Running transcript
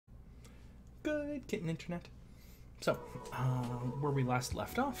good, getting internet. So, where we last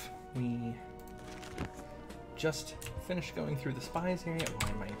left off, we just finished going through the spies area. Why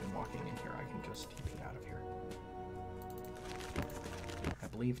am I even walking in here? I can just TP out of here. I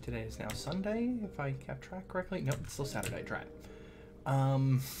believe today is now Sunday, if I kept track correctly. Nope, it's still Saturday. Try it.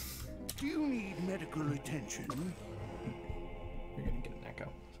 Do you need medical attention? You're gonna get an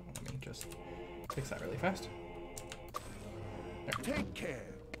echo, so let me just fix that really fast. There. Take care.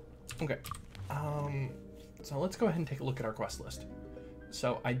 Okay. So let's go ahead and take a look at our quest list.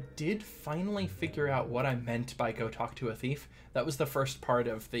 So I did finally figure out what I meant by go talk to a thief. That was the first part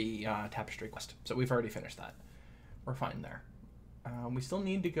of the tapestry quest, so we've already finished that. We're fine there. We still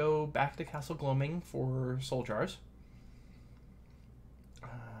need to go back to Castle Gloaming for soul jars.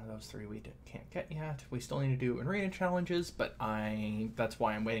 Those three we can't get yet. We still need to do arena challenges, but that's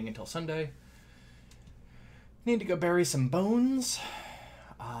why I'm waiting until Sunday. Need to go bury some bones.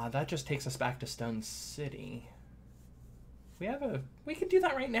 That just takes us back to Stone City. We can do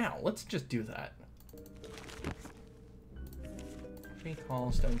that right now. Let's just do that.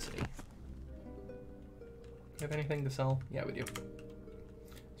 Recall Stone City. Do you have anything to sell? Yeah, we do.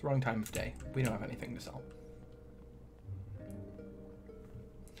 It's the wrong time of day. We don't have anything to sell.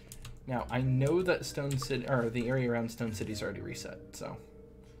 Now, I know that Stone City, or the area around Stone City is already reset, so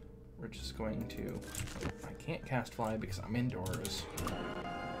we're just going to... I can't cast fly because I'm indoors.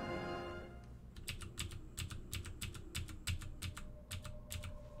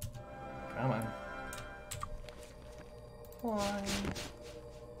 Come on. Fly.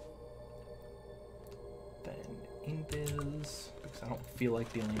 Then invis, because I don't feel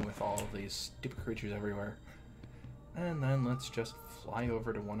like dealing with all of these stupid creatures everywhere. And then let's just fly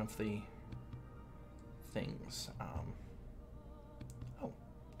over to one of the things. Oh,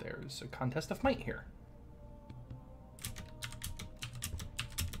 there's a contest of might here.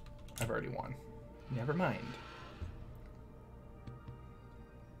 I've already won. Never mind.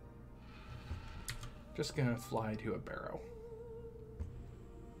 Just gonna fly to a barrow.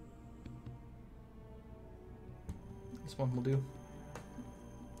 This one will do.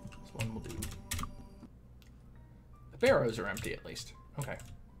 This one will do. The barrows are empty at least. Okay.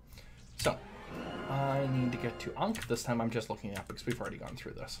 So, I need to get to Ankh. This time I'm just looking it up because we've already gone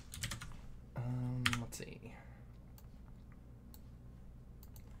through this. Let's see.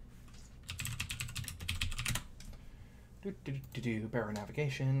 Barrow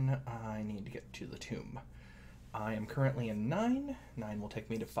navigation. I need to get to the tomb. I am currently in 9. 9 will take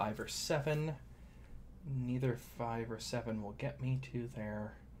me to 5 or 7. Neither 5 or 7 will get me to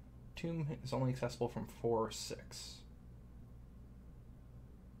their tomb. Is only accessible from 4 or 6.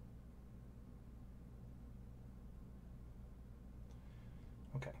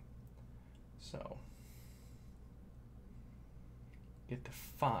 Okay. So get to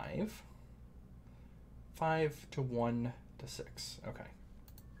 5. 5 to 1 to 6. Okay.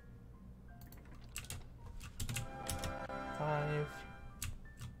 5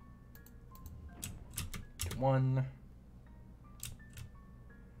 to 1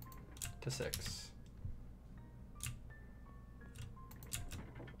 to 6.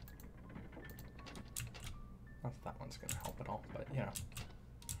 Not that one's going to help at all, but you know.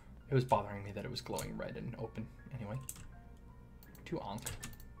 It was bothering me that it was glowing red and open anyway. To Ankh.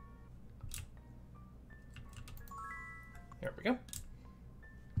 There we go.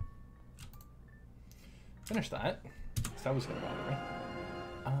 Finish that. That was going to bother me.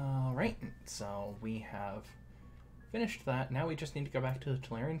 Alright, so we have finished that. Now we just need to go back to the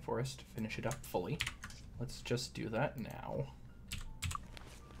Tolarian Forest, finish it up fully. Let's just do that now.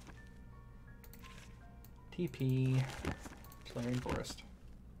 TP, Tolarian Forest.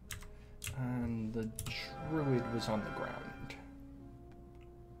 And the druid was on the ground.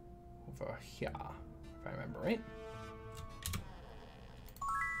 Over here, if I remember right.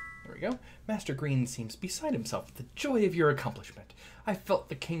 There we go. Master Green seems beside himself with the joy of your accomplishment. I felt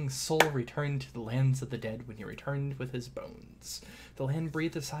the king's soul return to the lands of the dead when he returned with his bones. The land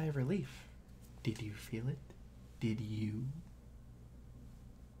breathed a sigh of relief. Did you feel it? Did you?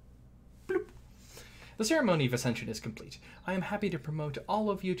 Bloop. The ceremony of ascension is complete. I am happy to promote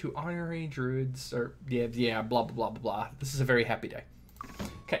all of you to honorary druids, or yeah, blah, blah, blah, blah, blah. This is a very happy day.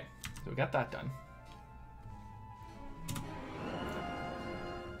 Okay, so we got that done.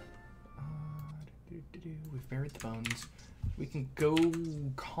 We've buried the bones. We can go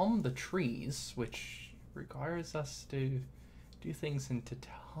calm the trees, which requires us to do things in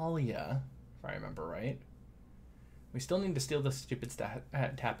Tatalia, if I remember right. We still need to steal the stupid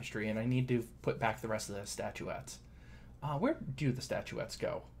tapestry, and I need to put back the rest of the statuettes. Where do the statuettes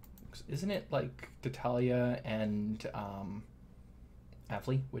go? Isn't it like Tatalia and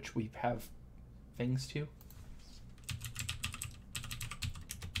Avli, which we have things to.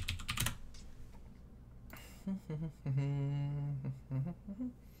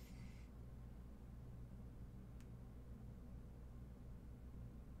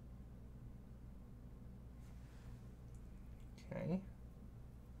 Okay.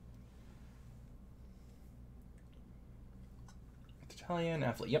 Italian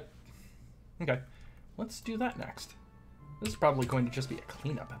athlete. Yep. Okay. Let's do that next. This is probably going to just be a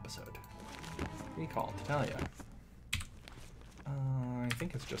cleanup episode. Recall Italia. I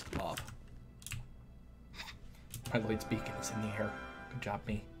think it's just up. My Lloyd's beacon is in the air. Good job,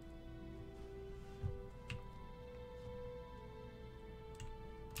 me.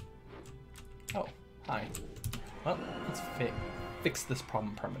 Oh, hi. Well, let's fix this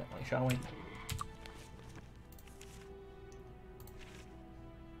problem permanently, shall we?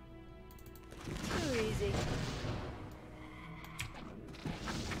 Too easy.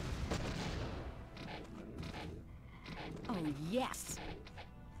 Oh, yes.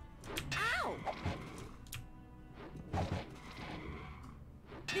 Ow!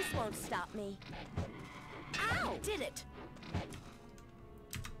 This won't stop me. Ow! Did it.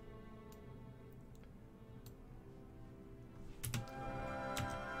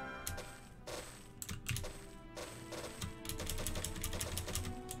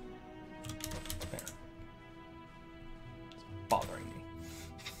 Bothering me.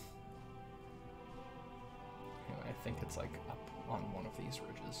 Anyway, I think it's like up on one of these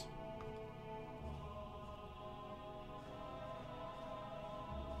ridges.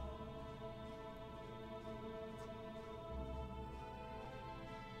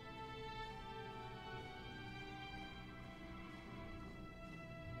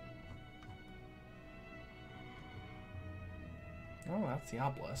 Oh, that's the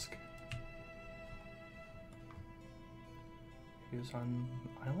obelisk. Who's on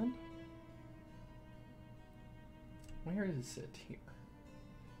the island? Where is it here?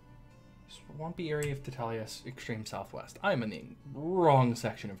 Swampy area of Titalia, extreme southwest. I'm in the wrong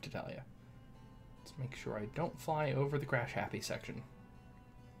section of Titalia. Let's make sure I don't fly over the crash happy section.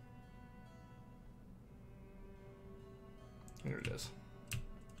 Here it is.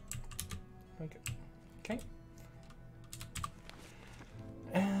 Okay.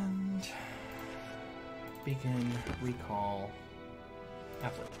 And beacon recall.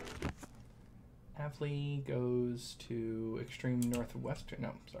 Avley goes to extreme northwest.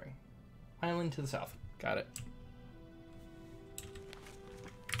 No, sorry. Island to the south. Got it.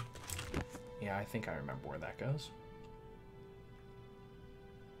 Yeah, I think I remember where that goes.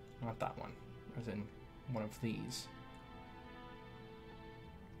 Not that one. As in one of these.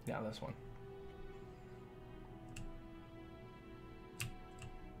 Yeah, this one.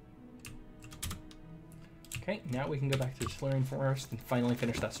 Okay, now we can go back to the Solarian Forest and finally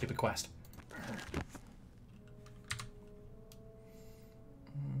finish that stupid quest.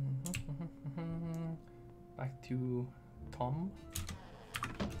 Back to Tom.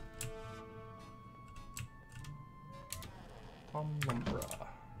 Tom Lumbra.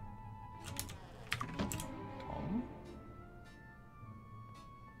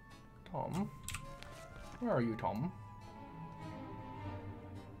 Tom? Where are you, Tom?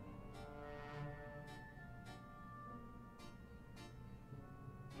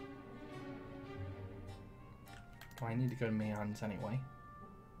 I need to go to Mayon's anyway.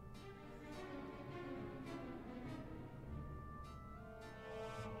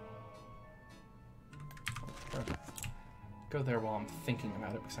 Go there while I'm thinking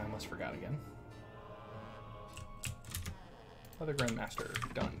about it because I almost forgot again. Other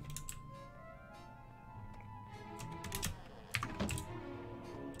Grandmaster, done.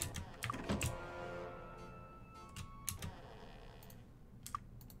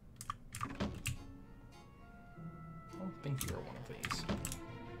 I think you're one of these.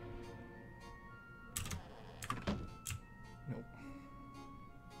 Nope.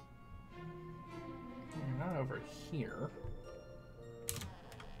 You're not over here.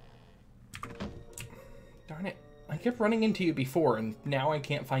 Darn it. I kept running into you before, and now I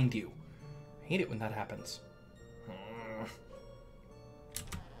can't find you. I hate it when that happens.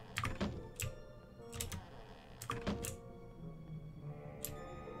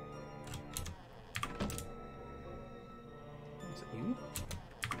 Is it you?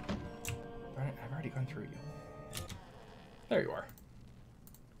 Darn it, I've already gone through you. There you are.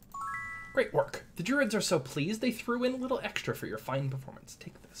 Great work. The Druids are so pleased they threw in a little extra for your fine performance.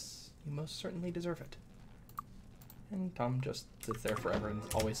 Take this. You most certainly deserve it. And Tom just sits there forever and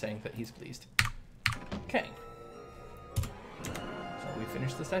is always saying that he's pleased. Okay. So we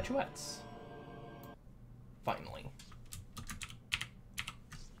finished the statuettes. Finally.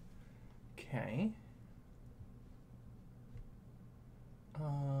 Okay.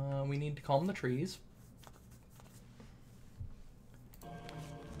 We need to calm the trees.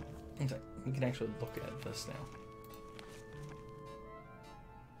 Okay, we can actually look at this now.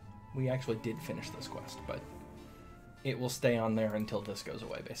 We actually did finish this quest, but it will stay on there until this goes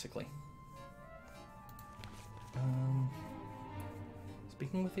away, basically.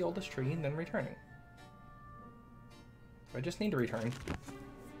 Speaking with the oldest tree and then returning. I just need to return.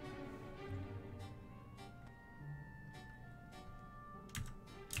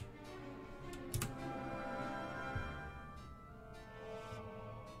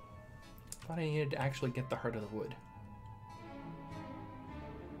 Thought I needed to actually get the heart of the wood.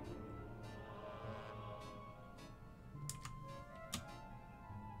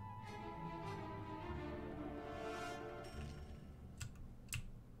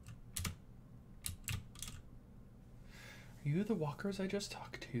 Are you the walkers I just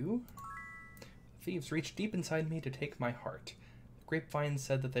talked to? Thieves reached deep inside me to take my heart. The grapevine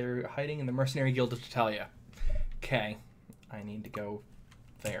said that they're hiding in the mercenary guild of Tatalia. Okay, I need to go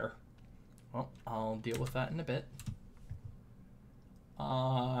there. Well, I'll deal with that in a bit.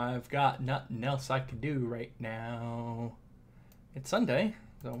 I've got nothing else I can do right now. It's Sunday,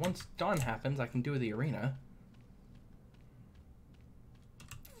 so once dawn happens, I can do the arena.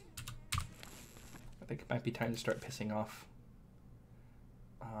 I think it might be time to start pissing off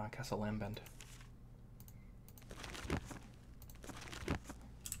Castle Lambent.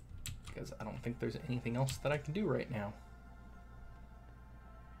 Because I don't think there's anything else that I can do right now.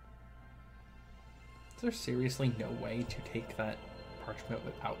 Is there seriously no way to take that parchment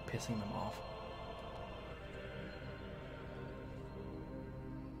without pissing them off?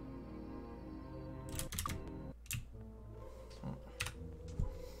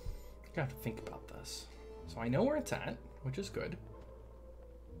 Gotta think about this. So I know where it's at, which is good.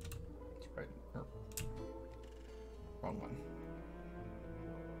 It's right. Wrong one.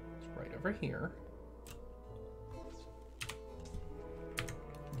 It's right over here.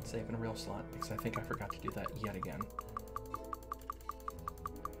 Save in a real slot because I think I forgot to do that yet again.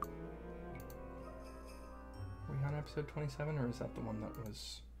 Are we on episode 27 or is that the one that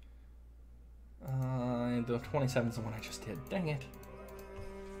was... the 27 is the one I just did. Dang it.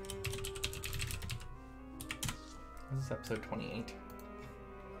 This is episode 28.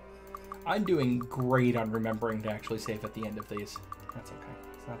 I'm doing great on remembering to actually save at the end of these. That's okay.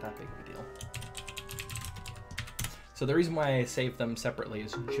 It's not that big of a deal. So the reason why I save them separately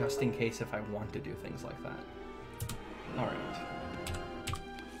is just in case if I want to do things like that. Alright.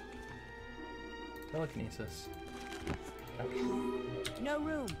 Telekinesis. Capture. No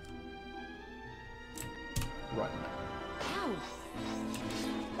room. Run. Ow.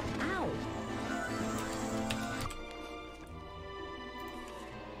 Ow.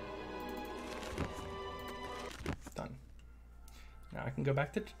 Done. Now I can go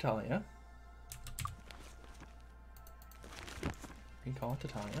back to Tatalia. Recall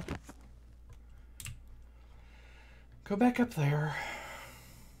Tatalia. Go back up there.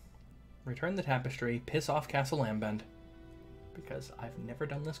 Return the tapestry. Piss off Castle Lambent. Because I've never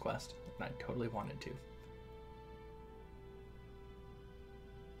done this quest, and I totally wanted to.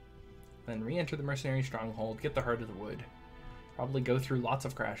 Then re-enter the mercenary stronghold. Get the heart of the wood. Probably go through lots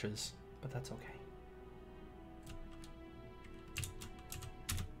of crashes, but that's okay.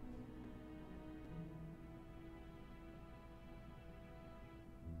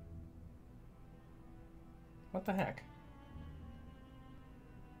 What the heck?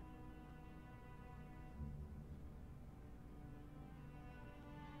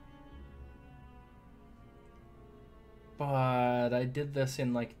 But I did this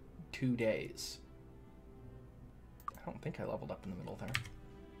in like 2 days. I don't think I leveled up in the middle there.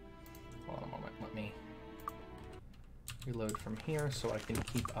 Hold on a moment. Let me reload from here so I can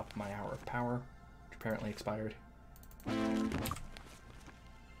keep up my hour of power, which apparently expired. Hold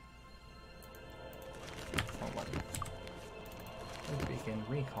on. Let's begin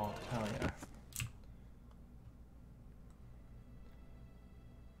recall Tatalia.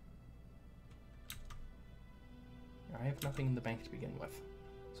 I have nothing in the bank to begin with,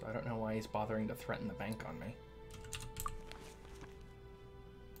 so I don't know why he's bothering to threaten the bank on me.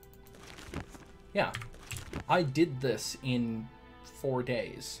 Yeah, I did this in 4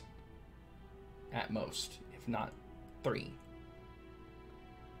 days, at most, if not 3.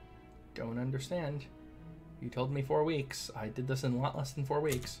 Don't understand. You told me 4 weeks. I did this in a lot less than 4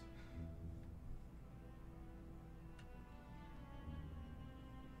 weeks.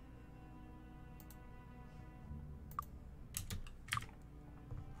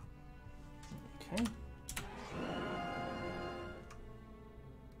 Okay.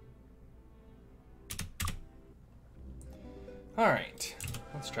 Alright,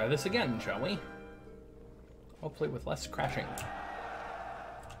 let's try this again, shall we? Hopefully with less crashing.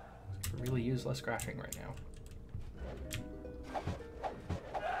 Could really use less crashing right now.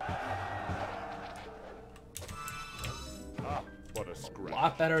 Ah, what a scratch. A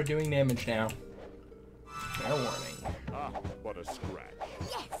lot better at doing damage now. Fair warning. Ah, what a scratch.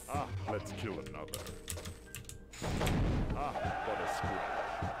 Yes. Ah, let's kill another. Ah, what a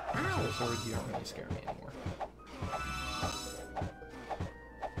scratch. So swords, you don't really scare me anymore.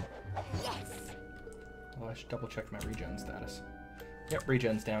 Yes. Well, I should double check my regen status. Yep,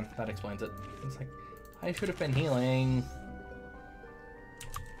 regen's down. That explains it. It's like, I should have been healing.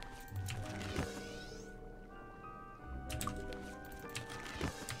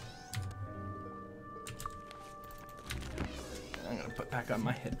 I'm gonna put back on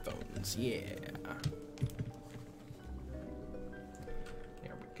my headphones. Yeah.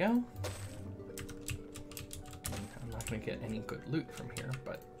 There we go. I'm not gonna get any good loot from here,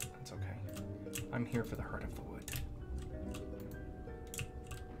 but that's okay. I'm here for the heart of the wood.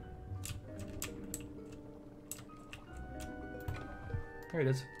 Here it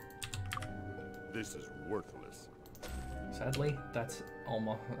is. This is worthless. Sadly, that's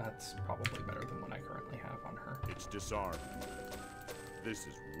probably better than what I currently have on her. It's disarmed. This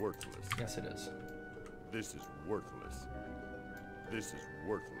is worthless. Yes, it is. This is worthless. This is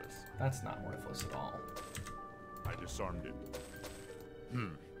worthless. That's not worthless at all. I disarmed it.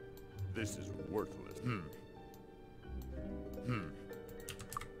 This is worthless.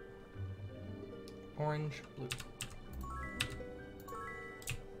 Orange, blue.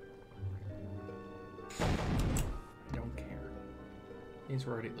 I don't care. These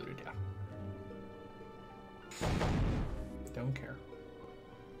were already looted, yeah. Don't care.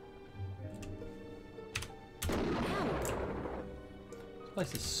 This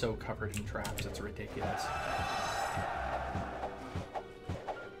place is so covered in traps, it's ridiculous.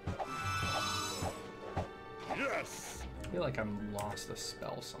 Yes! I feel like I'm lost a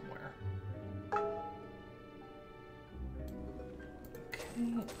spell somewhere.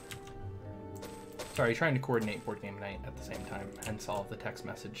 Okay. Sorry, trying to coordinate board game night at the same time, hence all of the text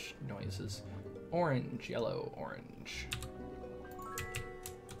message noises. Orange, yellow, orange.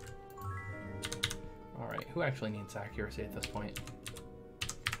 Alright, who actually needs accuracy at this point?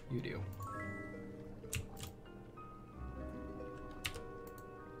 You do.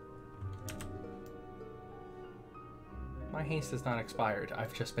 My haste is not expired.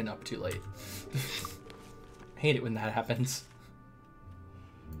 I've just been up too late. Hate it when that happens.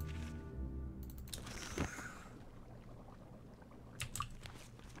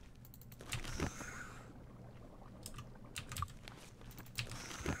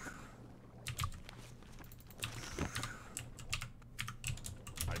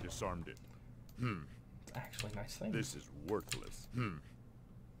 I disarmed it. It's actually a nice thing. This is worthless.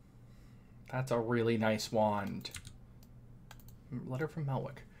 That's a really nice wand. Letter from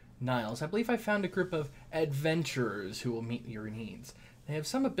Melwick. Niles, I believe I found a group of adventurers who will meet your needs. They have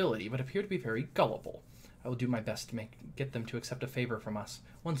some ability, but appear to be very gullible. I will do my best to get them to accept a favor from us.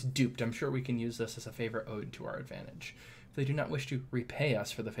 Once duped, I'm sure we can use this as a favor owed to our advantage. If they do not wish to repay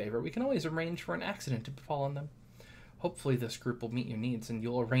us for the favor, we can always arrange for an accident to befall on them. Hopefully this group will meet your needs, and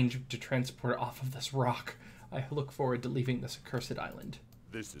you'll arrange to transport off of this rock. I look forward to leaving this accursed island.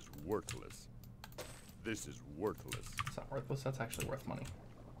 This is worthless. This is worthless. It's not worthless, that's actually worth money.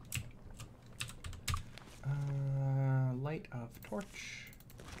 Light of torch.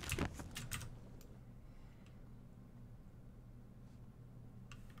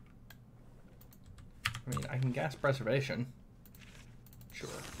 I mean, I can gas preservation. Sure,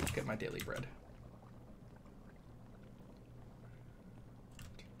 let's get my daily bread.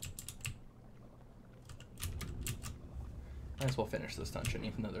 Might as well finish this dungeon,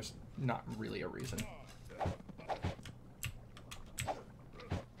 even though there's not really a reason.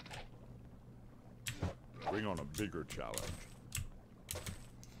 Bring on a bigger challenge.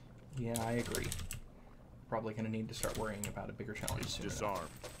 Yeah, I agree. Probably gonna need to start worrying about a bigger challenge It's soon. disarmed.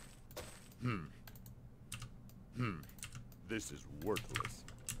 This is worthless.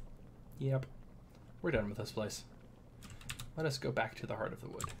 Yep. We're done with this place. Let us go back to the heart of the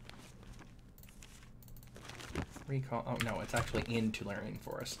wood. Recall. Oh no, it's actually in Tularian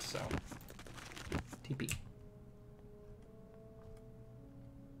Forest, so. TP.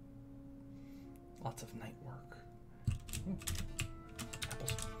 Lots of night work. Ooh.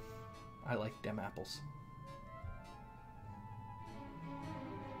 Apples. I like dem apples.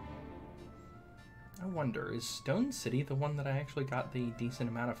 I wonder, is Stone City the one that I actually got the decent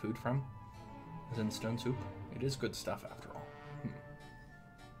amount of food from? As in stone soup? It is good stuff after all.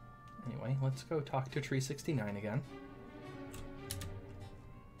 Anyway, let's go talk to Tree 69 again.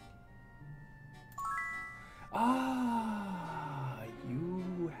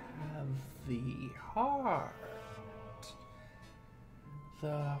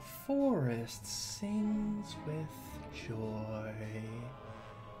 The forest sings with joy.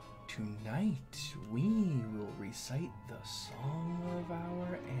 Tonight we will recite the song of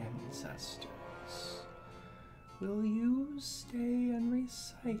our ancestors. Will you stay and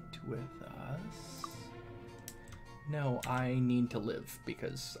recite with us? No, I need to live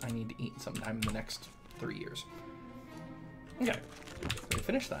because I need to eat sometime in the next 3 years. Okay, so we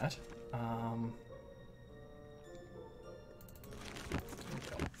finished that.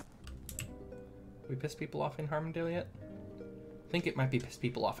 We pissed people off in Harmondale yet? I think it might be piss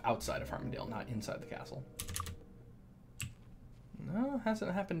people off outside of Harmondale, not inside the castle. No,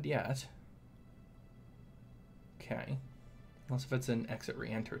 hasn't happened yet. Okay. Unless if it's an exit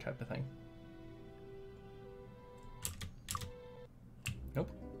re-enter type of thing. Nope.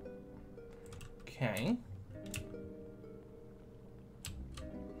 Okay.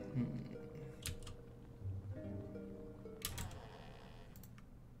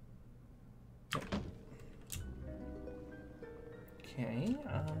 Okay,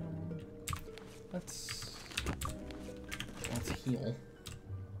 let's heal.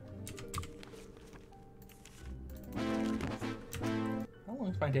 How long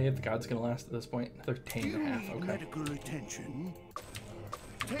is my Day of the Gods gonna last at this point? 13 and a half, okay. Medical attention.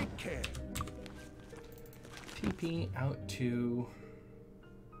 Take care. TP out to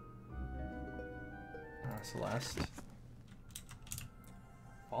Celeste.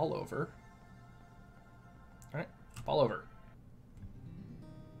 Fall over. Alright, fall over.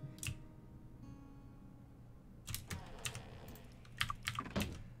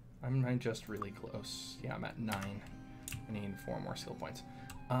 I'm just really close. Yeah, I'm at 9. I need 4 more skill points.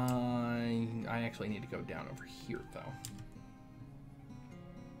 I actually need to go down over here, though.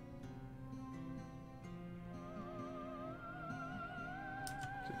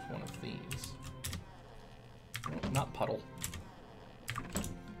 It's one of these. No, not puddle.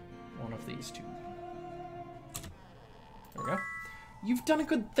 One of these two. There we go. You've done a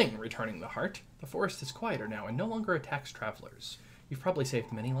good thing returning the heart. The forest is quieter now and no longer attacks travelers. You've probably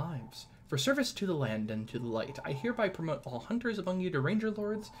saved many lives. For service to the land and to the light, I hereby promote all hunters among you to ranger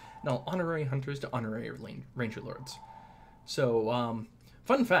lords, and all honorary hunters to honorary ranger lords. So,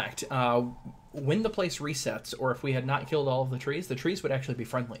 fun fact, when the place resets, or if we had not killed all of the trees would actually be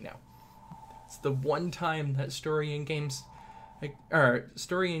friendly now. It's the one time that story and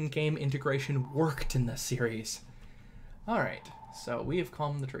game integration worked in this series. Alright, so we have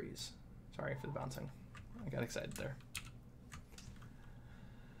calmed the trees. Sorry for the bouncing. I got excited there.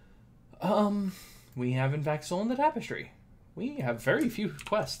 We have in fact stolen the tapestry. We have very few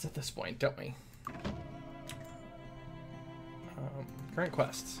quests at this point, don't we? Current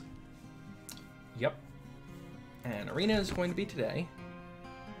quests. Yep. And arena is going to be today.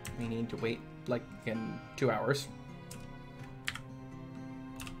 We need to wait like in 2 hours.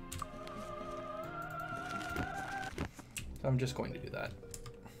 So I'm just going to do that.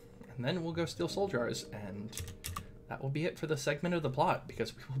 And then we'll go steal soul jars, and that will be it for the segment of the plot,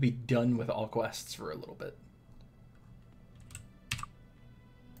 because we will be done with all quests for a little bit.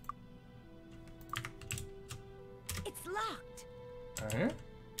 It's locked. Alright.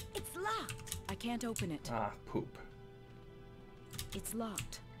 It's locked. I can't open it. Ah, poop. It's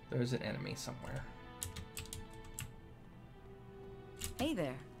locked. There's an enemy somewhere. Hey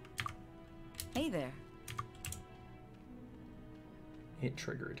there. Hey there. It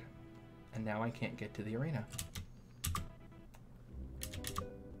triggered. And now I can't get to the arena.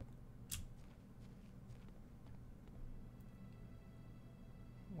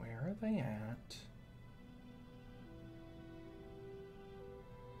 Where are they at?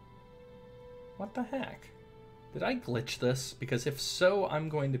 What the heck? Did I glitch this? Because if so, I'm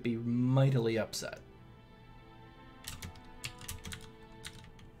going to be mightily upset.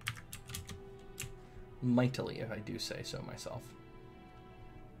 Mightily, if I do say so myself.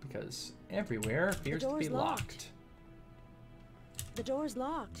 Because everywhere appears to be locked. The door's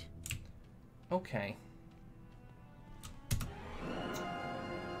locked. Okay.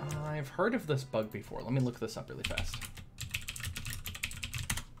 I've heard of this bug before. Let me look this up really fast.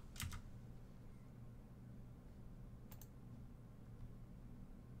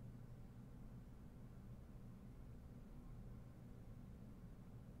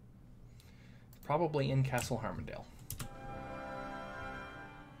 Probably in Castle Harmondale.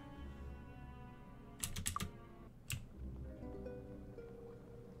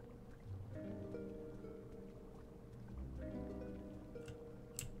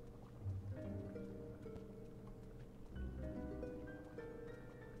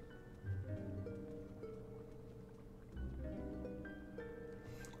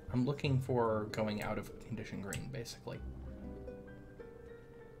 I'm looking for going out of condition green, basically.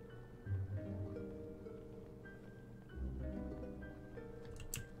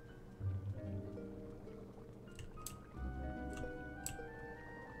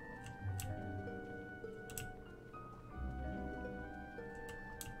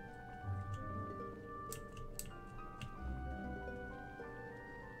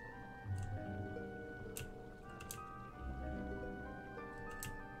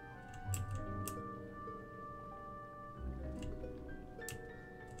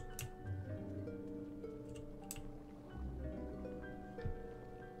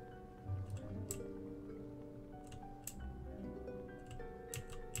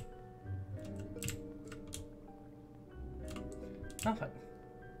 nothing.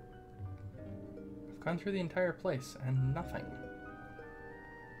 I've gone through the entire place and nothing.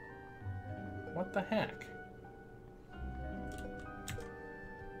 What the heck?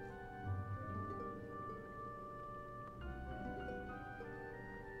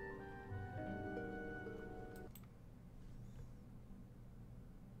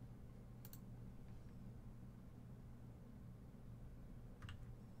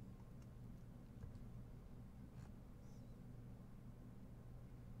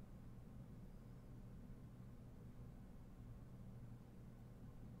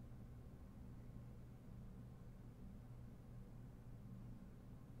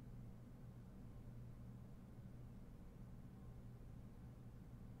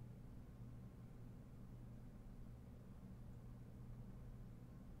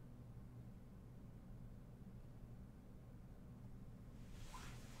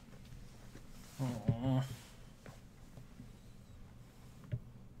 Aww.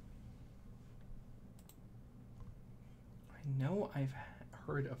 I know I've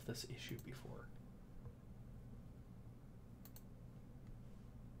heard of this issue before.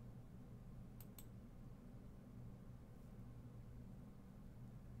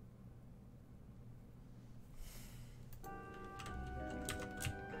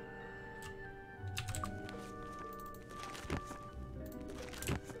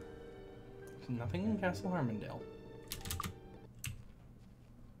 Nothing in Castle Harmondale.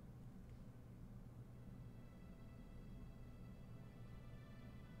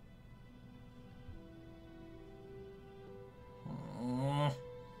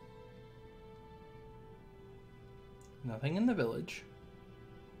 Nothing in the village.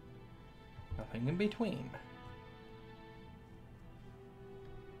 Nothing in between.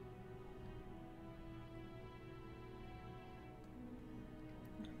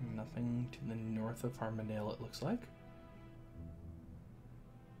 Nothing to the north of Harmondale, it looks like.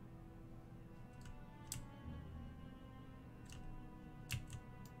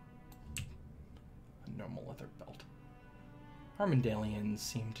 A normal leather belt. Harmondalians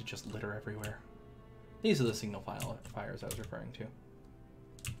seem to just litter everywhere. These are the signal fires I was referring to.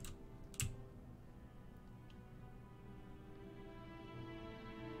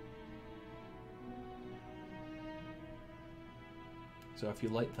 So if you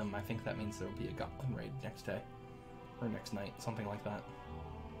light them, I think that means there will be a goblin raid next day. Or next night, something like that.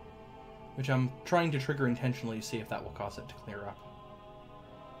 Which I'm trying to trigger intentionally to see if that will cause it to clear up.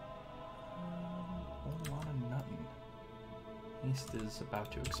 A whole lot of nothing. East is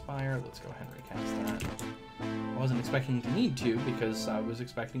about to expire. Let's go ahead and recast that. I wasn't expecting to need to, because I was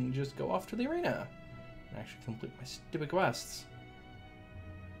expecting to just go off to the arena and actually complete my stupid quests.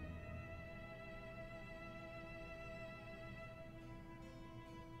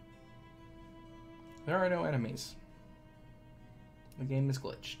 There are no enemies. The game is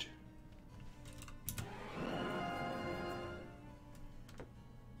glitched.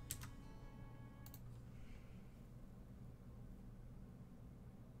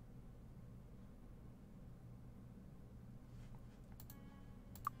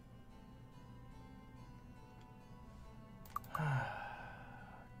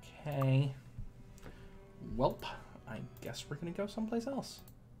 Okay. Welp, I guess we're gonna go someplace else.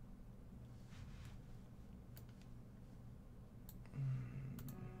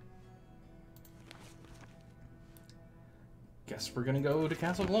 Guess we're gonna go to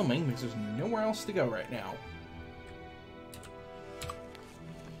Castle Gloaming because there's nowhere else to go right now.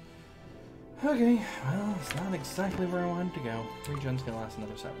 Okay, well, it's not exactly where I wanted to go. Regen's gonna last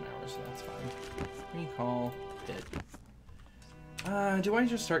another 7 hours, so that's fine. Recall, pit. Do I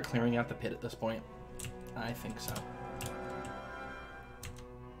just start clearing out the pit at this point? I think so.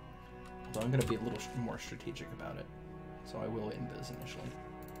 Although I'm gonna be a little more strategic about it. So I will invis initially.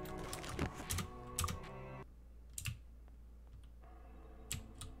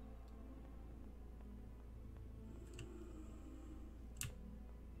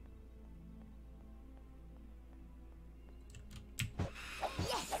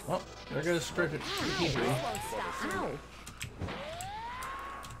 Well, there goes strategy.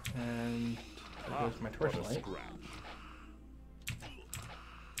 And there goes my torchlight.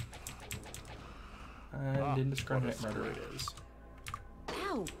 And indiscriminate murder it is.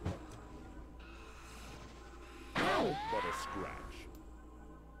 Ow! Ow! But a scratch.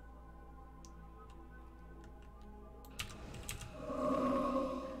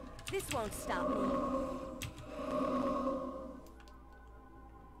 This won't stop me.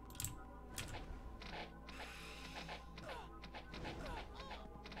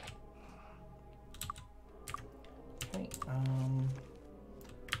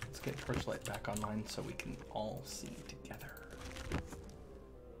 Let's get torchlight back online so we can all see together.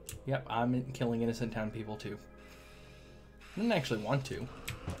 Yep, I'm killing innocent town people too. I didn't actually want to.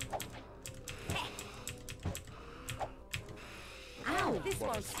 Ow! This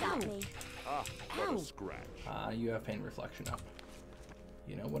won't stop me. Ah, what a scratch. You have pain reflection up.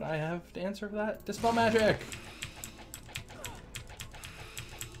 You know what I have to answer for that? Dispel magic!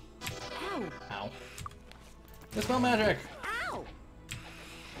 Ow! Ow. Dispel magic! Ow!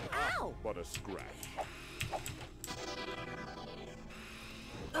 Ow! What a scratch.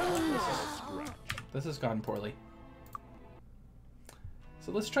 This has gone poorly.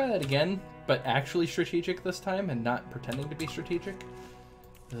 So let's try that again, but actually strategic this time and not pretending to be strategic.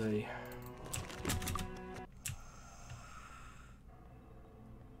 Ugh.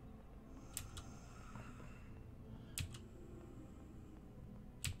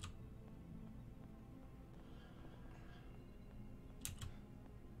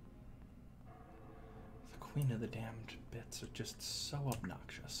 The Queen of the Damned bits are just so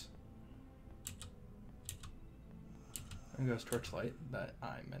obnoxious. There goes Torchlight that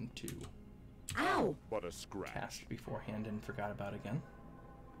I meant to Ow! What a scratch. cast beforehand and forgot about again.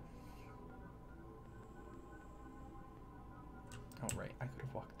 Oh right, I could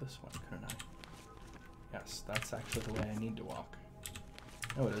have walked this way, couldn't I? Yes, that's actually the way I need to walk.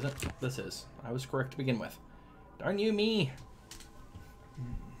 No, it isn't. This is. I was correct to begin with. Darn you, me!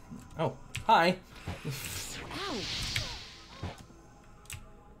 Oh, hi! Ow!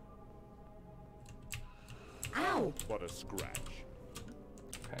 Ow! What a scratch.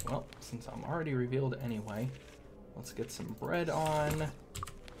 Okay, well, since I'm already revealed anyway, let's get some bread on,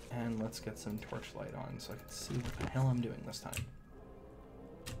 and let's get some torchlight on so I can see what the hell I'm doing this time.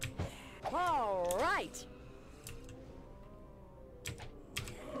 All right.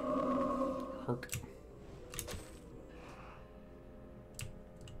 Herc.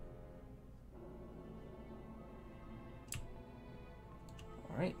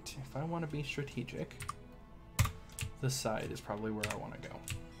 Alright, if I want to be strategic, this side is probably where I want to go.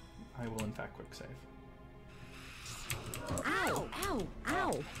 I will in fact quick save. Ow! Ow!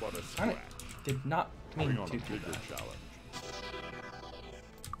 Ow! What a Darn scratch. it. Did not mean Bring on to a do bigger that. challenge.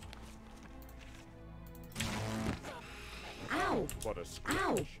 Ow! What a scratch.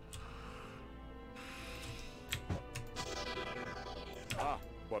 Ow! Ah,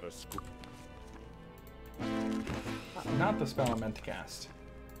 what a scratch. Not the spell I meant to cast.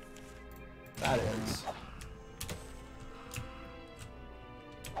 That is.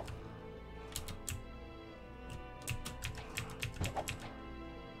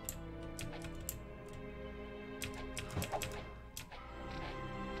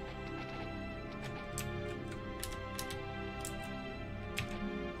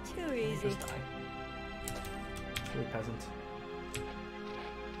 Too easy. Just die. Silly peasants.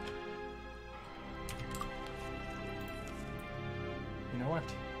 You know what?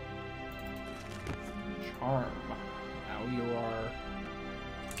 Charm. Now you are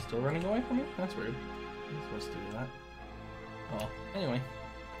still running away from me? That's weird. I'm supposed to do that. Well, anyway.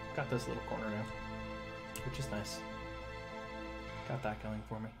 Got this little corner now. Which is nice. Got that going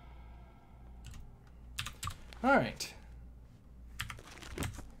for me. Alright.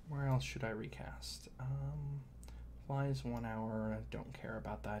 Where else should I recast? Flies 1 hour. I don't care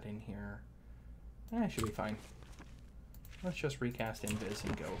about that in here. Should be fine. Let's just recast Invis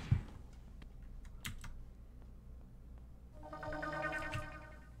and go.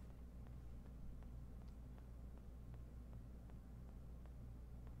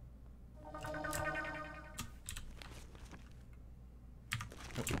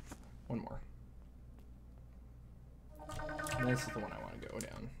 Nope. One more. This is the one I want to go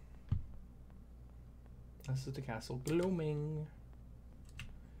down. This is the castle Gloaming.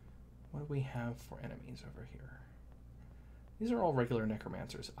 What do we have for enemies over here? These are all regular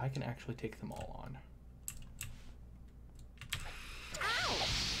necromancers. I can actually take them all on. Ow!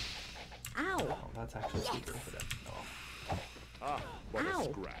 Ow! Oh, that's actually sweeter for them. Oh. Ah, what Ow. a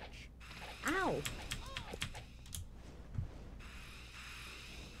scratch. Ow!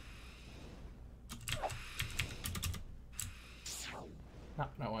 Not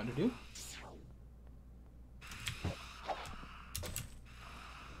what I wanted to do.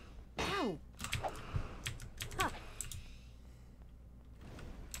 Ow! Huh.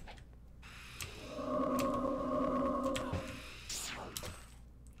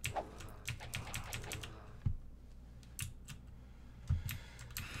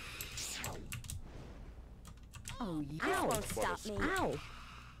 Oh, this won't stop me. Ow!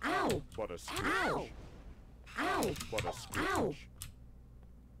 Ow! What a scratch. Ow! Ow! What a Ow! scratch.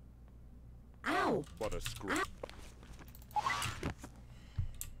 Ow! What a scratch.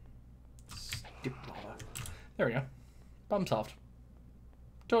 Stupid lava. There we go. Problem solved.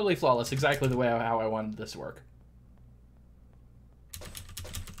 Totally flawless, exactly the way how I wanted this to work.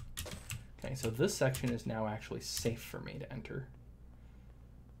 Okay, so this section is now actually safe for me to enter.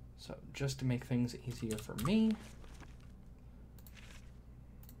 So just to make things easier for me,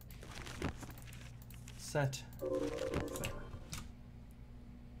 set there.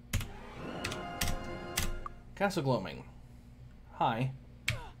 Castle Gloaming. Hi.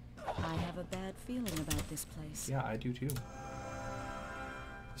 I have a bad feeling about this place. Yeah, I do too.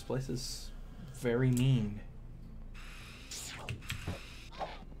 This place is very mean.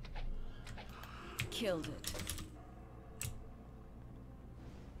 Killed it.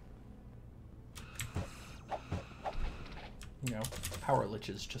 You know, power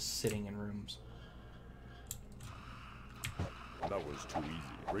liches just sitting in rooms. That was too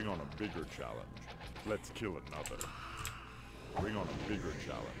easy. Bring on a bigger challenge. Let's kill another. Bring on a bigger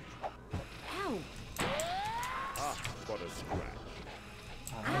challenge. Ow! Ah, what a scratch.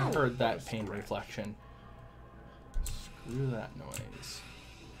 I heard that pain reflection. Screw that noise.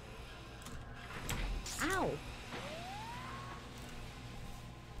 Ow!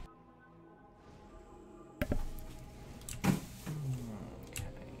 Okay,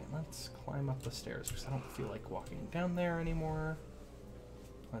 let's climb up the stairs because I don't feel like walking down there anymore.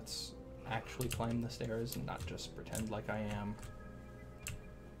 Let's actually climb the stairs and not just pretend like I am.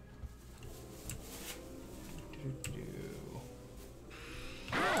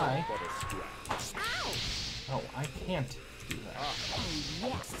 Hi. What a scratch. Ow! Oh, I can't do that. Oh,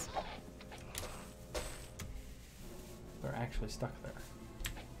 yes! They're actually stuck there.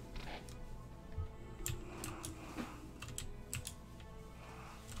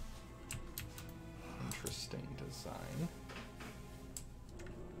 Interesting design.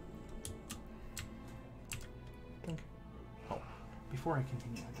 Oh, before I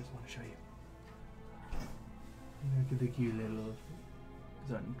continue, I just want to show you. Look at the cute little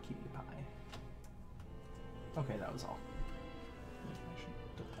Zun cutie pie. Okay, that was all. I should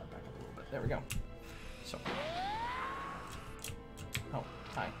tilt that back up a little bit. There we go. So. Oh,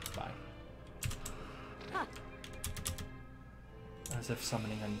 hi. Bye. Huh. As if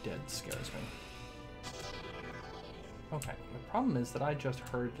summoning undead scares me. Okay, the problem is that I just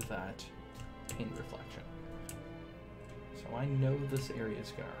heard that pain reflection. So I know this area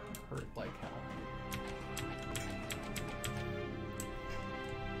is gonna hurt like hell.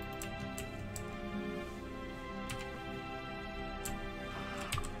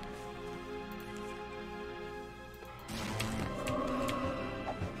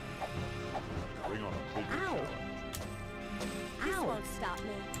 Bring on a bigger Ow. challenge. This won't stop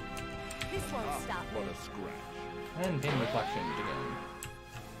me. This won't Ah, stop what me. a scratch. And pain reflection again.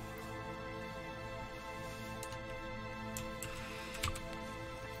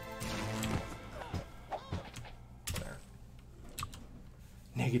 There.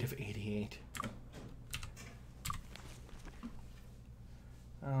 Negative 88.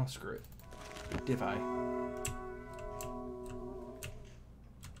 Oh, screw it. Divi.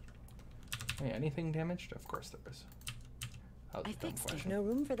 Hey, anything damaged? Of course there is. That was I a dumb fixed there's question. no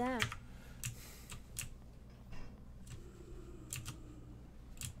room for that.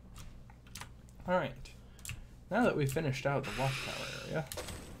 Alright. Now that we've finished out the watchtower area,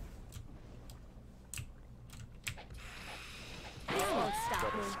 This won't stop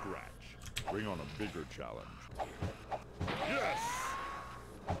What me. a scratch. Bring on a bigger challenge. Yes!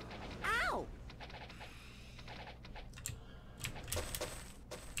 Ow!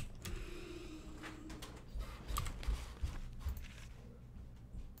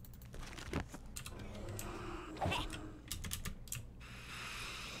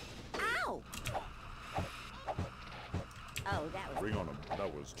 Ow! Oh, that was. Bring on a...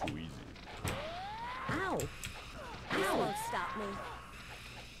 That was too easy. Ow! This won't stop me.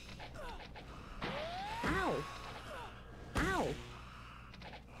 Ow! Ow!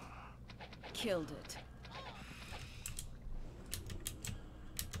 Killed it.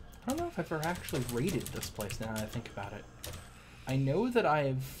 I don't know if I've ever actually raided this place now that I think about it. I know that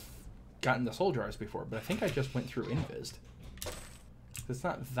I've gotten the soul jars before, but I think I just went through Invis. It's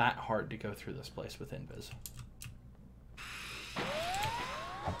not that hard to go through this place with Invis.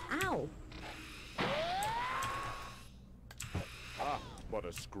 Ow! Ah, what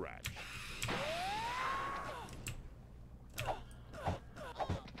a scratch.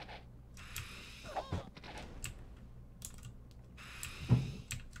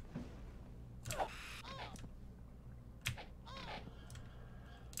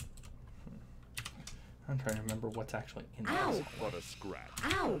 I'm trying to remember what's actually in Ow. this. What a scratch.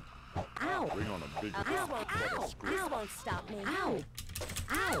 Ow! Ow! Bring on a bigger... This won't, What a ow! scratch. This won't stop me. Ow!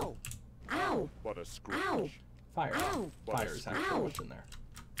 Ow! Ow! What a scratch. Ow! Fire. Ow. Fire is actually Ow. what's in there.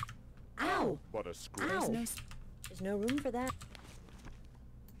 Ow! What a scratch. Ow! There's no room for that.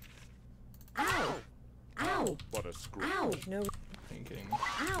 Ow! Ow! What a scratch. Ow! There's no. Are you kidding me?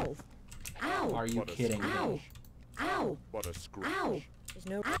 Ow! Ow! Are you What a kidding me? Ow! Ow! What a scratch. Ow! There's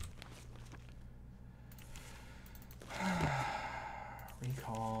no.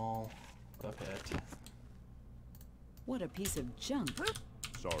 Recall the pit. What a piece of junk.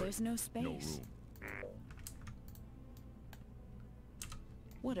 Sorry. There's no No space. room.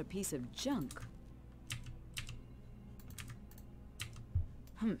 What a piece of junk.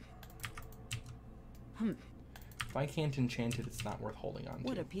 If I can't enchant it, it's not worth holding on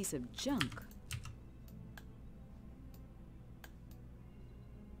What to. a piece of junk.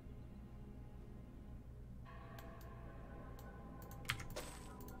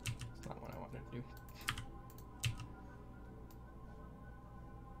 It's not what I wanted to do.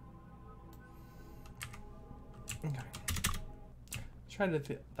 Okay. Let's try to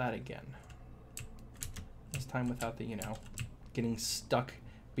do that again. This time without the, getting stuck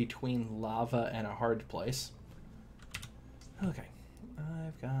between lava and a hard place. Okay.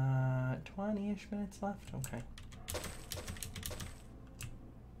 I've got 20-ish minutes left. Okay.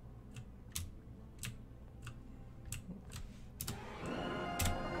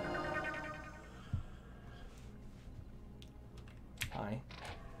 Hi.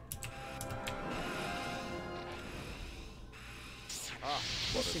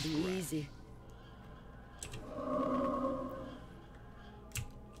 This should be easy.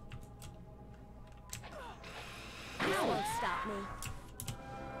 This won't stop me.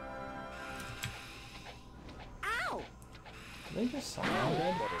 Ow! Did they just somehow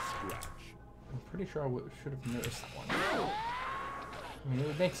dead? What a scratch. I'm pretty sure I should have noticed that one. I mean, it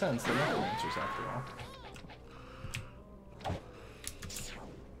would make sense. They're necromancers after all.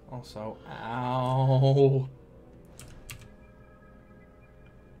 Also, ow.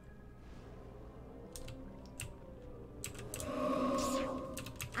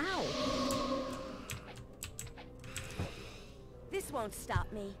 Ow! This won't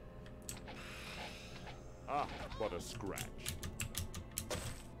stop me. Ah, what a scratch.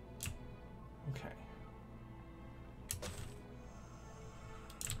 Okay.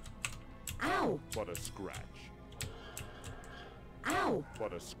 Ow! What a scratch. Ow!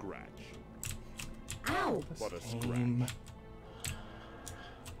 What a scratch. Ow! What a This scratch. game.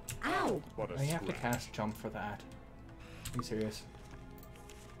 Ow! What a I have to scratch. cast jump for that. Are you serious?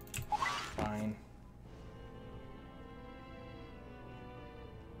 Fine.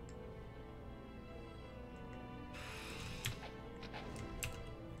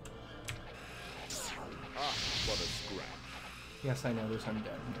 Ah, what a scratch. Yes, I know there's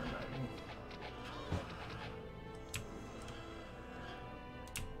undead nearby me.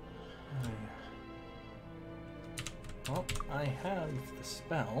 Well, I have the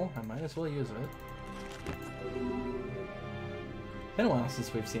spell. I might as well use it. Been a while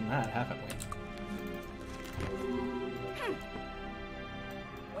since we've seen that, haven't we?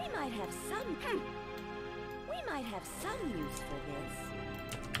 We might have some. We might have some use for this.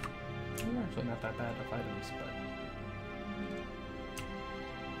 They're actually not that bad of items, but...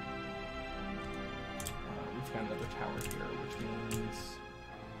 we've got another tower here, which means...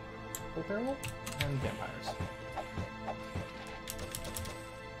 Full barrel and vampires.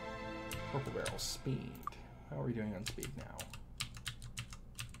 Purple barrel, speed. How are we doing on speed now?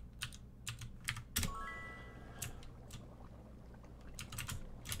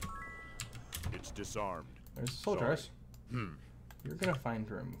 It's disarmed. There's soldiers. Hmm. You're gonna find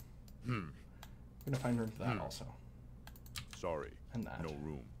room. Hmm. You're gonna find room for that also. Sorry. And that. No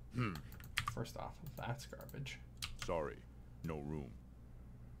room. Hmm. First off, that's garbage. Sorry. No room.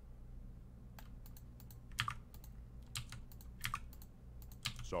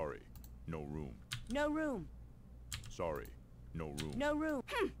 Sorry. No room. No room. Sorry. No room. No room.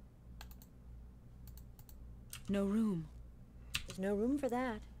 No room. There's no room for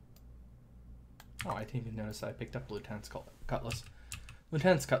that. Oh, I didn't even notice I picked up Lieutenant's Cutlass.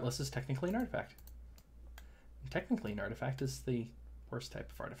 Lieutenant's Cutlass is technically an artifact. And technically, an artifact is the worst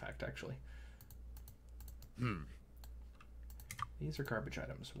type of artifact, actually. Hmm. These are garbage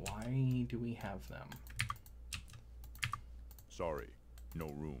items. Why do we have them? Sorry. No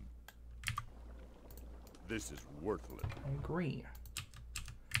room. This is worthless. I agree.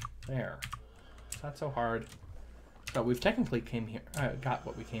 There. It's not so hard. So we've technically got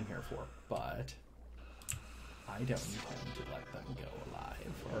what we came here for, but I don't intend to let them go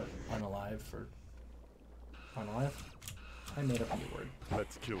alive or unalive or unalive. I made up a new word.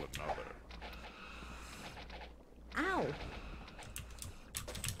 Let's kill another. Ow!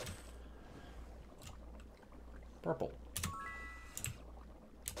 Purple.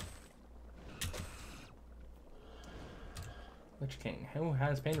 Lich King, who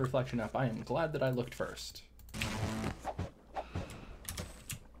has Pain Reflection up? I am glad that I looked first.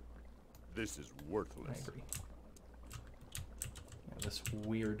 This is I worthless. agree. Yeah, this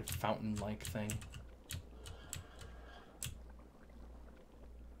weird fountain-like thing.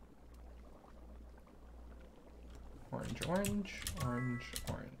 Orange, orange, orange,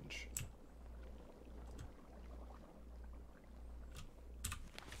 orange.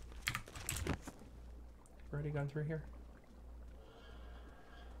 Already gone through here?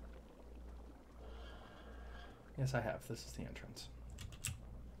 Yes, I have. This is the entrance.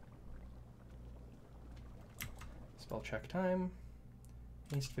 Spell check time.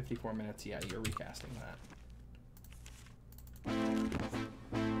 Haste 54 minutes. Yeah, you're recasting that.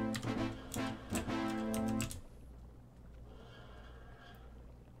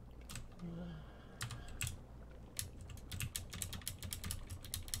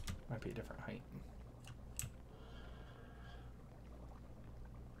 Might be a different height.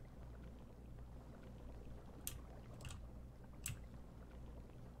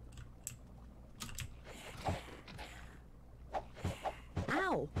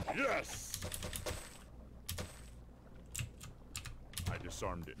 Ow! Yes! I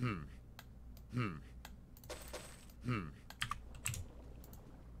disarmed it.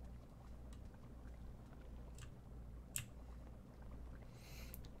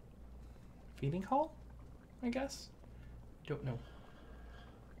 Feeding hall? I guess? Don't know.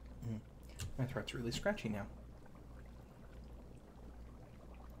 My throat's really scratchy now.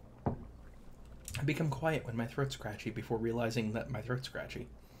 I become quiet when my throat's scratchy before realizing that my throat's scratchy.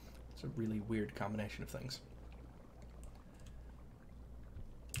 It's a really weird combination of things.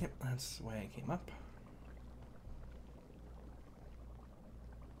 Yep, that's the way I came up.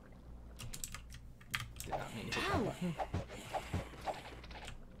 Did not mean to hit that button.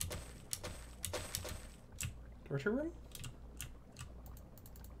 Torture room?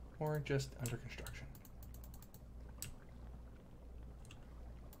 Or just under construction?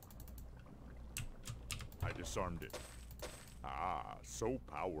 I disarmed it. Ah, so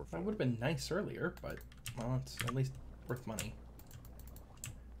powerful. That would have been nice earlier, but, well, it's at least worth money.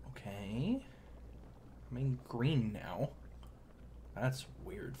 Okay. I'm in green now. That's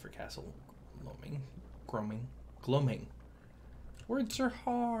weird for castle gloaming. Words are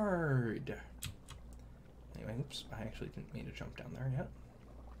hard. Anyway, oops, I actually didn't mean to jump down there yet.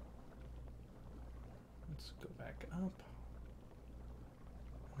 Let's go back up.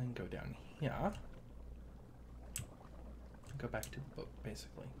 And then go down here. Go back to the boat,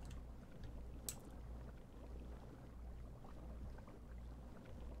 basically.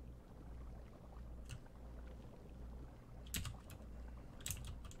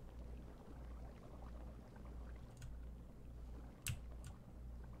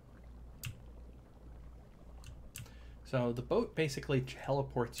 So the boat basically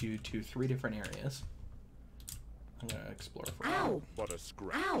teleports you to 3 different areas. I'm gonna explore for a while. But a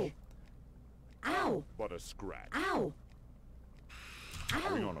scratch. Ow! Ow! But a scratch. Ow!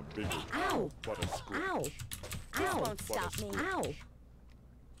 Bring on a bigger. Ow! But a scratch. Ow! This Ow! won't stop me. Ow!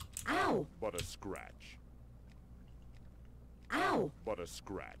 Ow! But a scratch. Ow! But a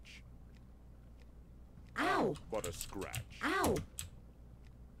scratch. Ow! But a scratch. Ow!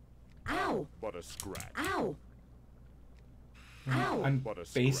 Ow! But a scratch. Ow! Ow! I'm But a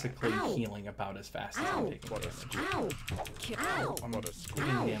basically Ow! healing about as fast as Ow! I'm taking But a damage. Ow! Ow! I'm But a taking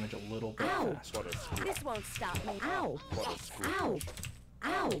scratch. damage a little bit Ow! faster. But a scratch. This won't stop me. Ow! But a Ow! scratch.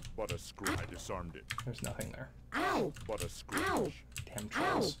 Ow! But a scratch. I disarmed it. There's nothing there. Ow! But a Ow! scratch. Damn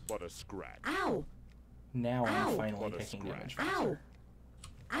trolls. But a scratch. Ow! Now I'm Ow! finally What a taking damage scratch. faster.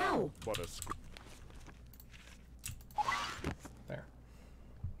 Ow! But a scratch. There.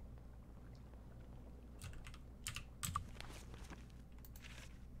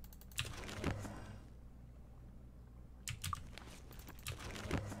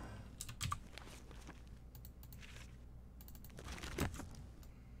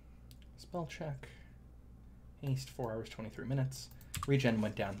 Spell check. Haste 4 hours 23 minutes. Regen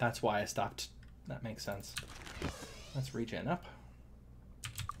went down. That's why I stopped. That makes sense. Let's regen up.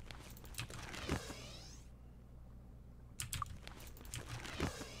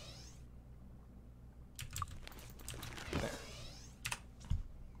 There.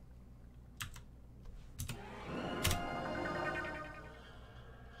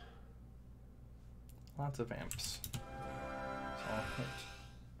 Lots of amps. So I'll hit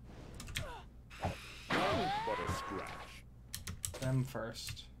But a scratch. them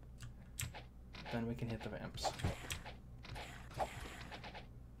first. Then we can hit the vamps.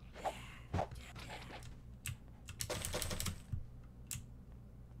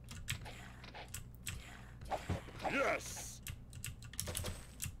 Yes!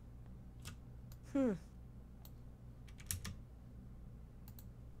 Okay.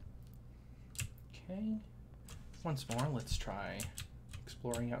 Once more, let's try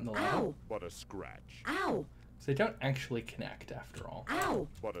exploring out in the lab. Ow! What a scratch. Ow! So they don't actually connect after all. Ow!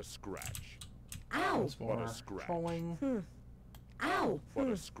 What a scratch. Ow! Once more, What a scratch. trolling. Ow! What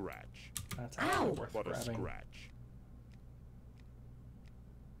a scratch. That's actually Ow. worth What a grabbing. scratch.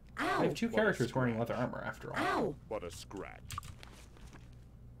 I Ow! have two What a characters wearing scratch. leather armor after all. Ow! What a scratch.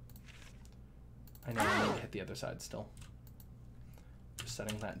 I know I need to hit the other side still. Just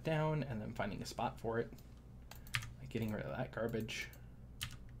setting that down and then finding a spot for it. Like getting rid of that garbage.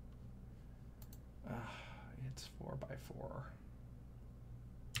 It's 4x4.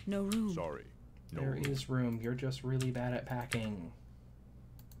 No room. Sorry. No There room. is room. You're just really bad at packing.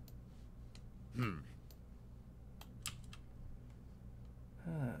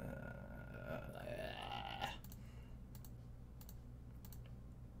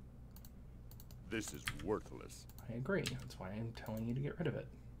 This is worthless. I agree. That's why I'm telling you to get rid of it.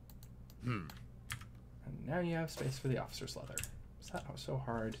 Hmm. And now you have space for the officer's leather. Is that so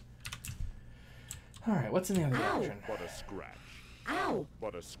hard? Alright, what's in the other Ow. direction? What a scratch. Ow!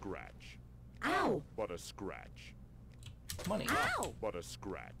 What a scratch. Ow! What a scratch. Money. Ow! What a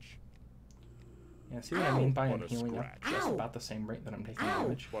scratch. Yeah, see what I Ow. mean by What I'm a healing up scratch. just Ow. about the same rate that I'm taking Ow.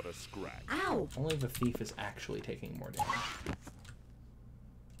 damage. What a scratch. Ow! Only the thief is actually taking more damage.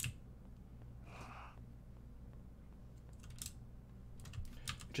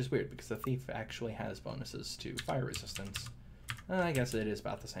 Which is weird because the thief actually has bonuses to fire resistance. I guess it is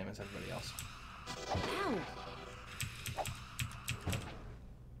about the same as everybody else. Ow! Okay.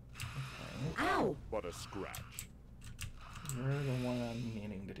 Ow! What a scratch. You're the one I'm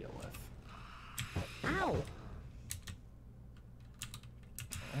meaning to deal with. Ow!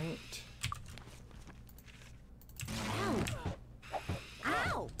 Alright. Ow!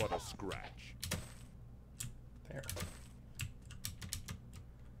 Ow! What a scratch. There.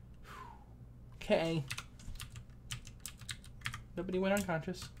 Okay. Nobody went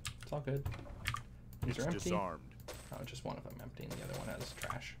unconscious. It's all good. These are It's empty. disarmed. Oh, just one of them empty and the other one has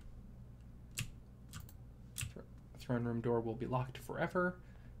trash. Throne room door will be locked forever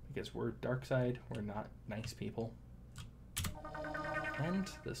because we're dark side. We're not nice people. And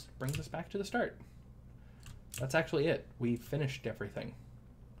this brings us back to the start. That's actually it. We finished everything.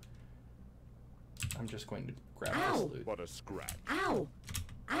 I'm just going to grab this Ow. loot. What a scratch. Ow!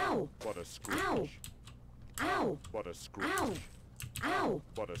 Ow! What a scratch. Ow! Ow! What a scratch. Ow! Ow!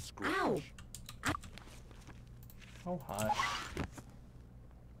 What a scratch. Ow! Oh, hush.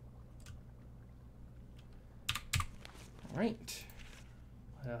 Alright.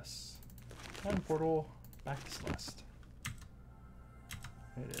 Let us time portal back to Celeste.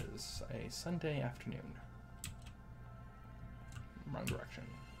 It is a Sunday afternoon. Wrong direction.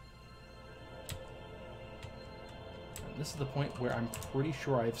 And this is the point where I'm pretty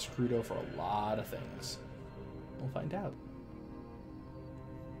sure I've screwed over a lot of things. We'll find out.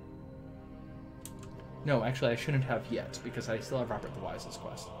 No, actually I shouldn't have yet, because I still have Robert the Wise's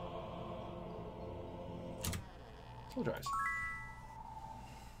quest. Soul jars.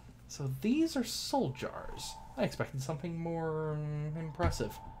 So these are soul jars. I expected something more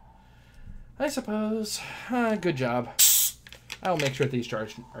impressive. I suppose. Good job. I'll make sure these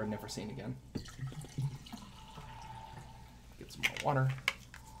jars are never seen again. Get some more water.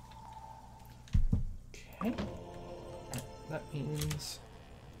 Okay. That means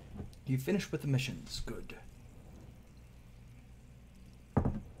you finished with the missions. Good.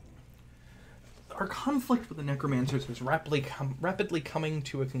 Our conflict with the necromancers is rapidly coming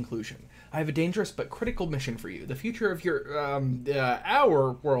to a conclusion. I have a dangerous but critical mission for you. The future of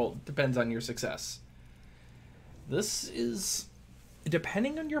our world depends on your success. This is,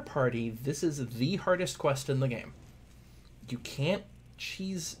 depending on your party, this is the hardest quest in the game. You can't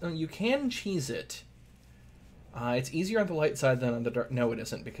cheese. You can cheese it. It's easier on the light side than on the dark. No, it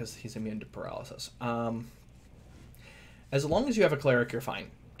isn't, because he's immune to paralysis. As long as you have a cleric, you're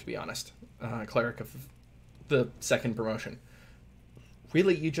fine, to be honest. Cleric of the second promotion.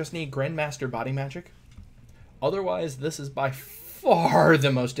 Really, you just need Grandmaster body magic. Otherwise, this is by far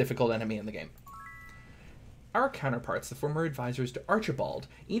the most difficult enemy in the game. Our counterparts, the former advisors to Archibald,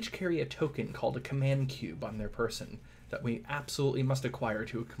 each carry a token called a command cube on their person that we absolutely must acquire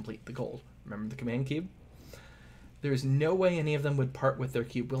to complete the goal. Remember the command cube? There is no way any of them would part with their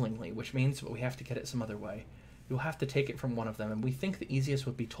cube willingly, which means we have to get it some other way. You'll have to take it from one of them, and we think the easiest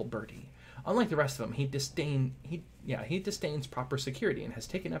would be Tolberti. Unlike the rest of them, he disdains proper security and has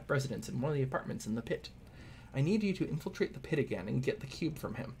taken up residence in one of the apartments in the pit. I need you to infiltrate the pit again and get the cube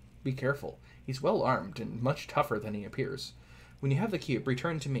from him. Be careful. He's well armed and much tougher than he appears. When you have the cube,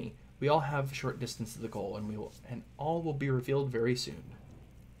 return to me. We all have a short distance to the goal, and all will be revealed very soon.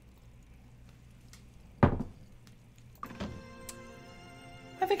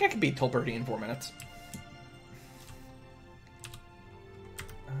 I think I could beat Tolberti in 4 minutes.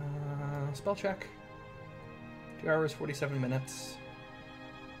 Spell check. 2 hours, 47 minutes.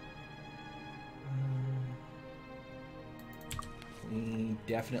 We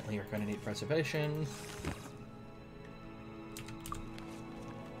definitely are going to need preservation.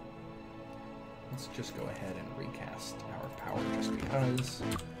 Let's just go ahead and recast our power just because.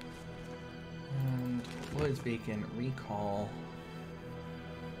 And Lloyd's Beacon, recall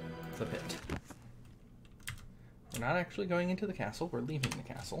the pit. We're not actually going into the castle, we're leaving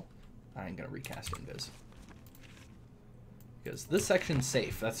the castle. I'm going to recast Invis. Because this section's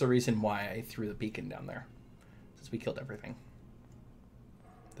safe. That's the reason why I threw the beacon down there. Since we killed everything.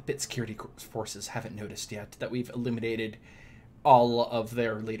 The pit security forces haven't noticed yet that we've eliminated all of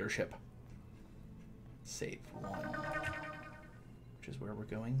their leadership. Save 1. Which is where we're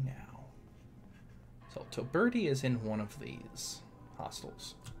going now. So Tolberti is in one of these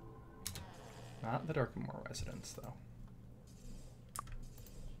hostels. Not the Darkmoor residence, though.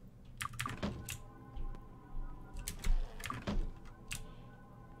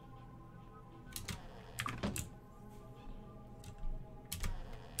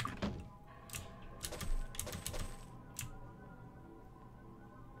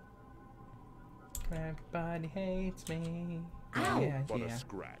 Everybody hates me. Ow. Yeah, What yeah. a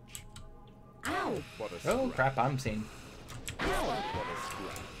scratch. Ow! What a Oh scratch. crap, I'm seeing. Ow! What a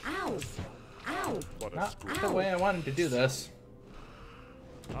scratch. Ow! Ow! What a Not scratch. the way I wanted to do this.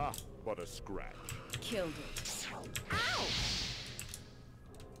 Ah, what a scratch. Killed it. Ow!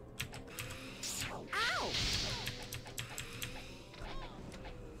 Ow!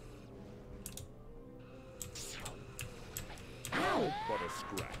 Ow! What a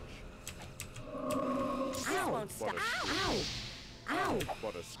scratch. Ow! Won't stop. Ow! Ow!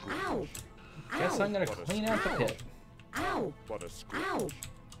 What a scratch. Ow! Guess I'm gonna What a clean out the pit. Ow! What a scratch. Ow!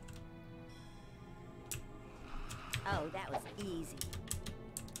 Oh, that was easy.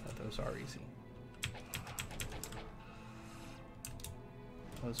 Oh, those are easy.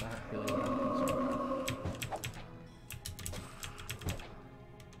 Those aren't really what I'm concerned about.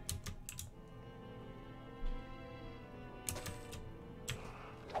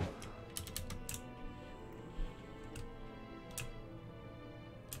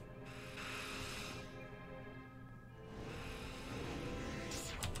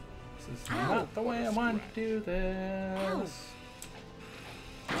 This is not the way I want to do this.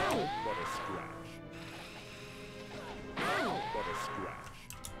 Ow! What a scratch. Ow! What a scratch.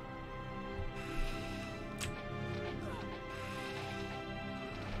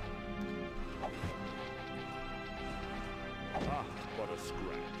 Ah, what a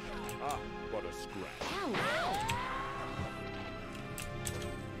scratch. Ah, what a scratch. Ow! Ow!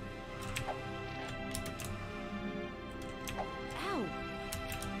 Ow!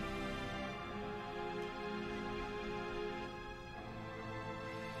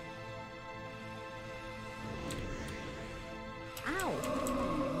 Ow!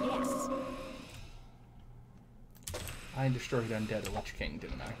 Yes! I destroyed Undead a Lich King,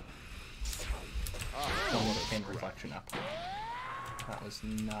 didn't I? Someone with reflection up. That was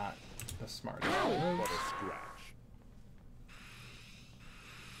not the smartest move. What a scratch.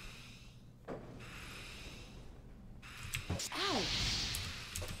 Ow!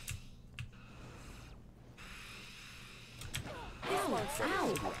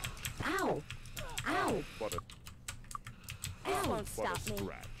 Ow! Ow! Ow! What a This won't what a stop me.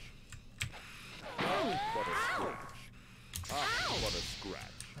 scratch. Ow! What a Ow! scratch. Ah, what a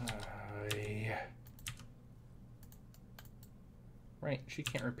scratch. Right, she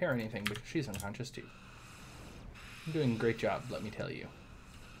can't repair anything because she's unconscious too. I'm doing a great job, let me tell you.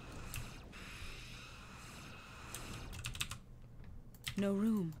 No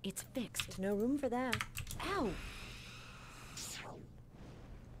room. It's fixed. There's no room for that. Ow!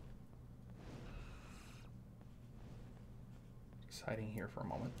 Just hiding here for a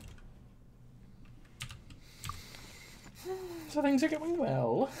moment. So things are going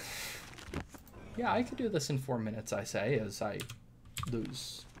well. Yeah, I could do this in 4 minutes, I say, as I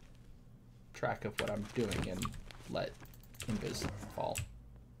lose track of what I'm doing and let Invis fall.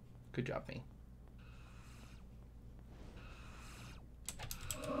 Good job, me.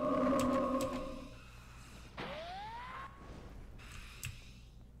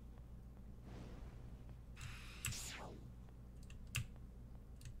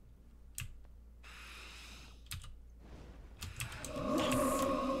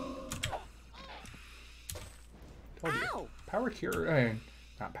 Told you. Ow! Power cure.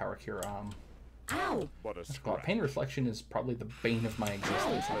 not power cure. Ow! But a What's it called? scratch. Pain reflection is probably the bane of my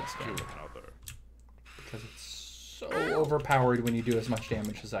existence in this Kill game another. because it's so overpowered when you do as much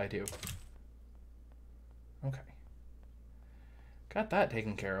damage as I do. Okay, got that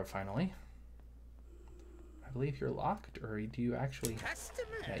taken care of finally. I believe you're locked, or do you actually?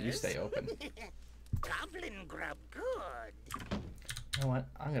 Customers. Yeah, you stay open. Goblin grub good. You know what?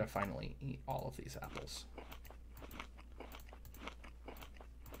 I'm gonna finally eat all of these apples.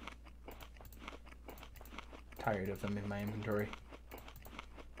 Tired of them in my inventory.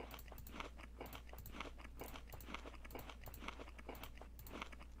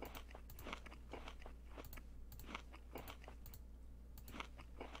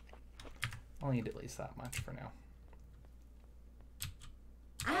 I'll need at least that much for now.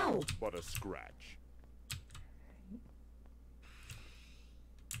 Ow! But a scratch.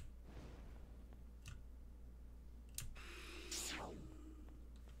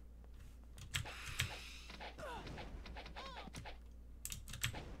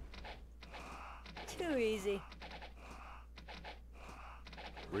 Too easy.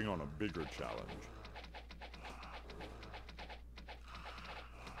 Bring on a bigger challenge.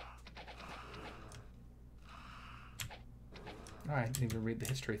 Oh, I didn't even read the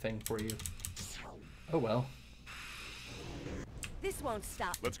history thing for you. Oh well. This won't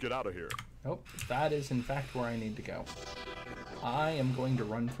stop. Let's get out of here. Nope, that is in fact where I need to go. I am going to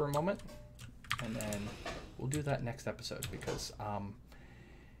run for a moment, and then we'll do that next episode because,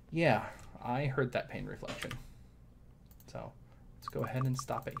 yeah, I heard that pain reflection. So let's go ahead and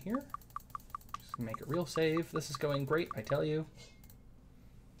stop it here. Just make it real save. This is going great, I tell you.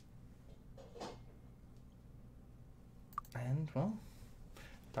 And, well,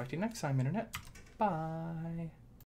 talk to you next time, Internet. Bye.